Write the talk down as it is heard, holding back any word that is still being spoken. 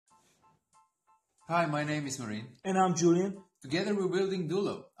Hi, my name is Marine. And I'm Julian. Together we're building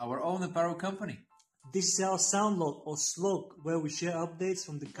Dulo, our own apparel company. This is our sound log or Slog, where we share updates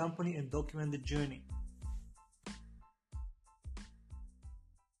from the company and document the journey.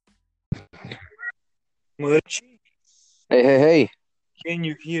 Marinji, Hey. can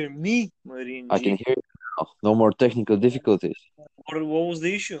you hear me, Marinji? I can hear you now. No more technical difficulties. What was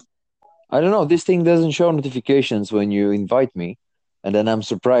the issue? I don't know. This thing doesn't show notifications when you invite me, and then I'm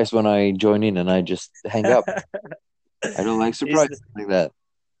surprised when I join in and I just hang up. I don't like surprises like that.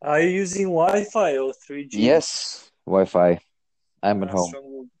 Are you using Wi-Fi or 3G? Yes, Wi-Fi. I'm at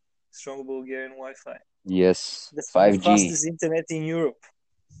home. Strong Bulgarian Wi-Fi. Yes, The 5G. fastest internet in Europe.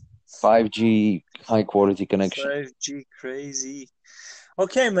 5G high quality connection. 5G crazy.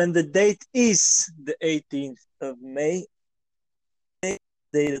 Okay, man. The date is the 18th of May. The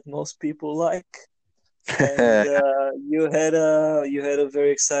day that most people like. And you had a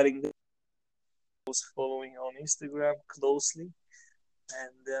very exciting day. I was following on Instagram closely,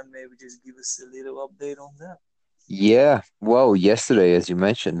 and maybe just give us a little update on that. Yeah, well, yesterday, as you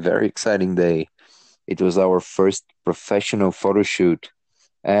mentioned, very exciting day. It was our first professional photo shoot.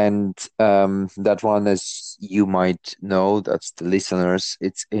 And that one, as you might know, that's the listeners,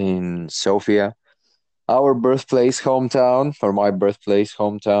 it's in Sofia, our birthplace, hometown, or my birthplace,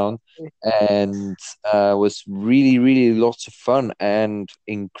 hometown. And was really, really lots of fun and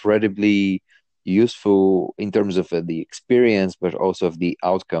incredibly useful in terms of the experience, but also of the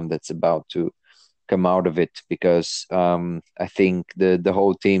outcome that's about to come out of it. Because I think the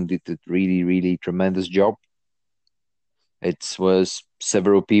whole team did a really, really tremendous job. It was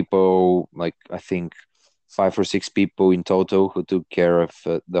several people, like I think 5 or 6 people in total, who took care of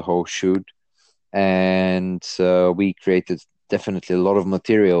the whole shoot, and we created definitely a lot of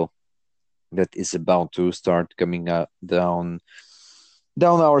material that is about to start coming down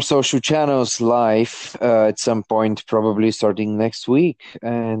our social channels live at some point, probably starting next week.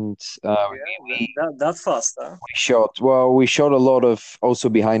 And that fast, huh? we shot a lot of also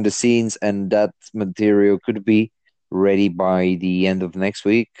behind the scenes, and that material could be ready by the end of next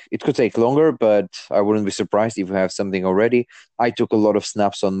week. It could take longer, but I wouldn't be surprised if we have something already. I took a lot of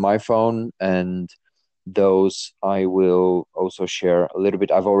snaps on my phone, and those I will also share a little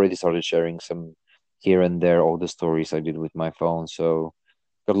bit. I've already started sharing some here and there, all the stories I did with my phone. So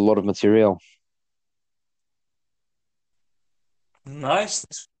got a lot of material. Nice.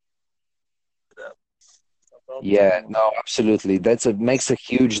 Yeah, no, absolutely. Makes a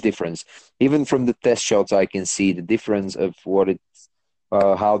huge difference. Even from the test shots, I can see the difference of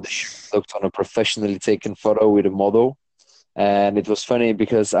how the shoot looked on a professionally taken photo with a model. And it was funny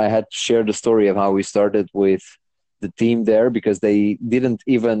because I had shared the story of how we started with the team there, because they didn't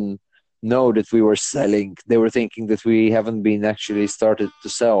even know that we were selling. They were thinking that we haven't been actually started to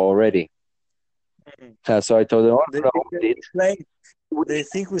sell already. So I told them, they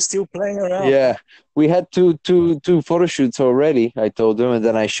think we're still playing around. Yeah, we had two photo shoots already, I told them, and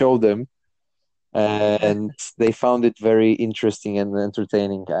then I showed them, and they found it very interesting and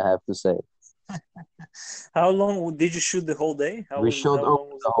entertaining, I have to say. How long did you shoot the whole day? We shot the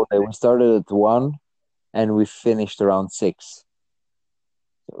whole day. We started at 1 and we finished around 6.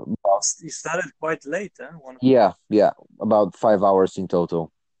 You started quite late, huh? Yeah, about 5 hours in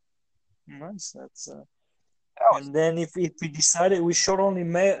total. Nice. And then if we decided we shot only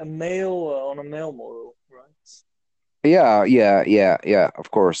a male on a male model, right? Yeah.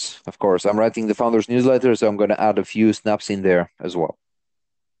 Of course. I'm writing the founders newsletter, so I'm going to add a few snaps in there as well.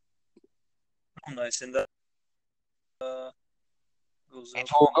 Oh, nice. And that it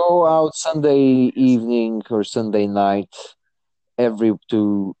will go out Sunday evening or Sunday night,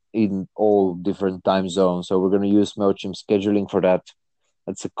 in all different time zones. So we're going to use MailChimp scheduling for that.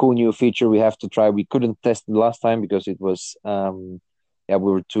 That's a cool new feature we have to try. We couldn't test it last time because it was we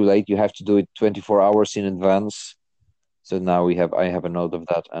were too late. You have to do it 24 hours in advance. So now I have a note of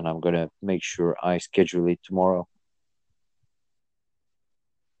that, and I'm gonna make sure I schedule it tomorrow.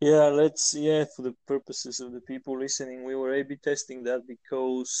 Yeah, for the purposes of the people listening, we were A/B testing that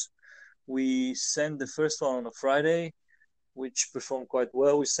because we sent the first one on a Friday, which performed quite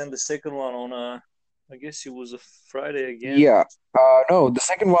well. We sent the second one on I guess it was a Friday again. Yeah. No, the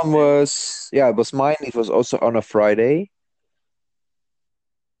second one was, it was mine. It was also on a Friday.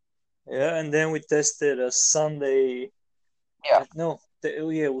 Yeah, and then we tested a Sunday. Yeah.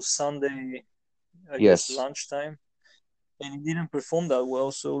 It was Sunday, I Yes. guess lunchtime. And it didn't perform that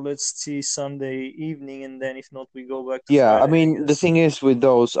well, so let's see Sunday evening, and then if not, we go back to Friday, I mean, the thing is with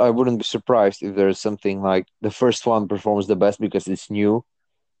those, I wouldn't be surprised if there's something like the first one performs the best because it's new,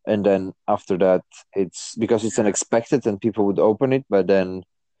 and then after that, it's because it's unexpected and people would open it, but then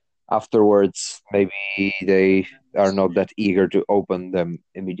afterwards, maybe they are not that eager to open them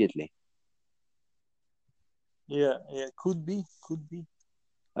immediately. Yeah, could be.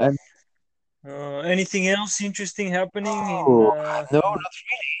 And Anything else interesting happening in oh, no, in the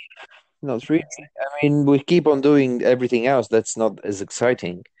not really. I mean, we keep on doing everything else that's not as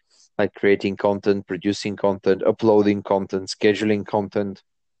exciting, like creating content, producing content, uploading content, scheduling content.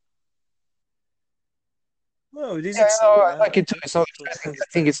 Well, it is Yeah, exciting. I like I it too. think It's not so. exciting. I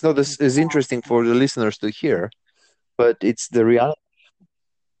think it's not as interesting for the listeners to hear, but it's the reality.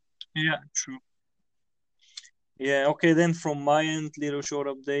 Yeah, true. Yeah, okay, then from my end, little short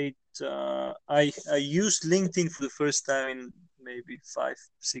update. I used LinkedIn for the first time in maybe 5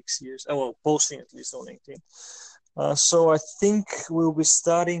 6 years. Oh, well, posting at least on LinkedIn. So I think we'll be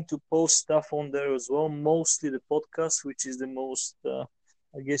starting to post stuff on there as well. Mostly the podcast, which is the most,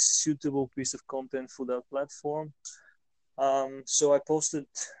 I guess, suitable piece of content for that platform. So I posted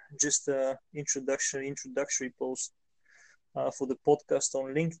just a introductory post for the podcast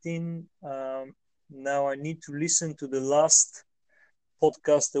on LinkedIn. Now I need to listen to the last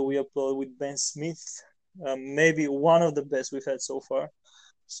podcast that we uploaded with Ben Smith. Maybe one of the best we've had so far.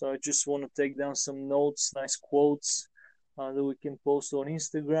 So I just want to take down some notes, nice quotes that we can post on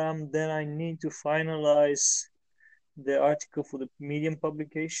Instagram. Then I need to finalize the article for the Medium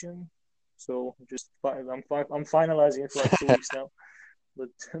publication. So I'm finalizing it for like 2 weeks now, but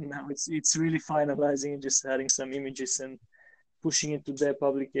now it's really finalizing and just adding some images and pushing it to their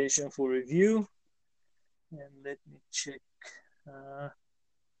publication for review. And let me check.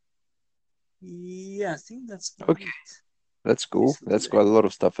 Yeah, I think that's about Okay, it. that's At least cool. for That's today. quite a lot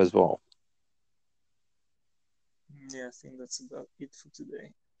of stuff as well. Yeah, I think that's about it for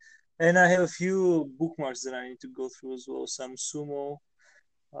today. And I have a few bookmarks that I need to go through as well. Some sumo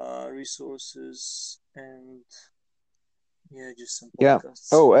resources and yeah, just some Yeah. podcasts.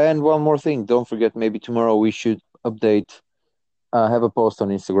 Oh, and one more thing. Don't forget, maybe tomorrow we should update, have a post on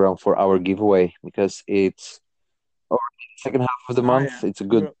Instagram for our giveaway because it's already the second half of the Oh month. yeah, It's a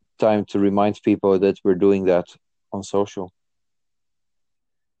good time to remind people that we're doing that on social.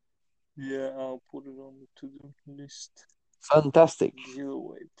 yeah. I'll put it on the to-do list. Fantastic.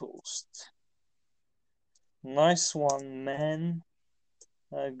 Giveaway post. Nice one, man.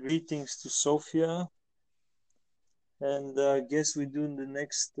 Greetings to Sofia. And I guess we do the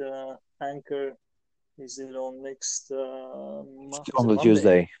next anchor. Is it on next? Is On it the Monday?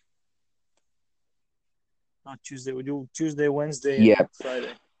 Tuesday. Not Tuesday. We do Tuesday, Wednesday, Yeah. and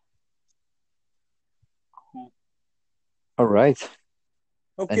Friday. Cool. All right.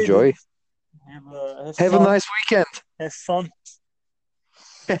 Okay, Enjoy. dude. Have Have a fun. nice weekend. Have fun.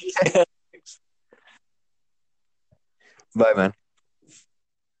 Bye, man.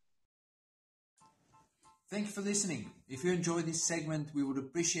 Thank you for listening. If you enjoyed this segment, we would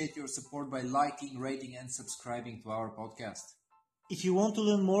appreciate your support by liking, rating, and subscribing to our podcast. If you want to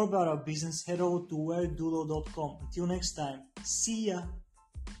learn more about our business, head over to weredulo.com. Until next time, see ya.